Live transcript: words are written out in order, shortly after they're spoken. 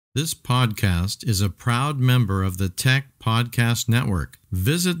This podcast is a proud member of the Tech Podcast Network.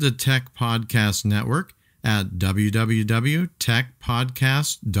 Visit the Tech Podcast Network at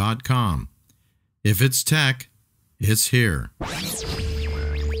www.techpodcast.com. If it's tech, it's here.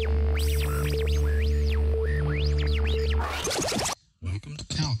 Welcome to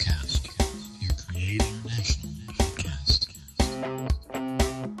CalCast, your Create International podcast.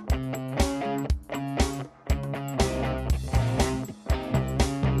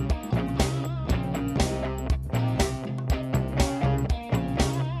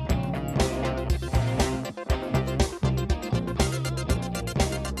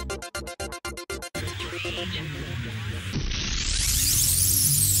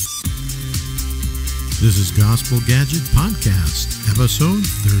 This is Gospel Gadget Podcast, episode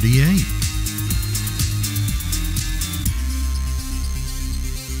 38.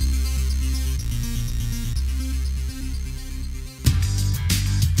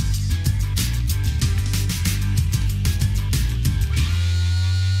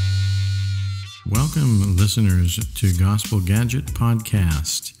 Welcome, listeners, to Gospel Gadget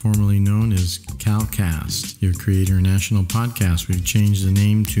Podcast, formerly known as CalCast, your Create International podcast. We've changed the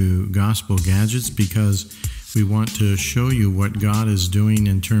name to Gospel Gadgets because we want to show you what God is doing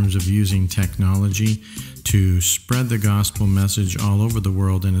in terms of using technology to spread the gospel message all over the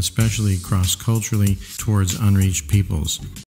world and especially cross-culturally towards unreached peoples.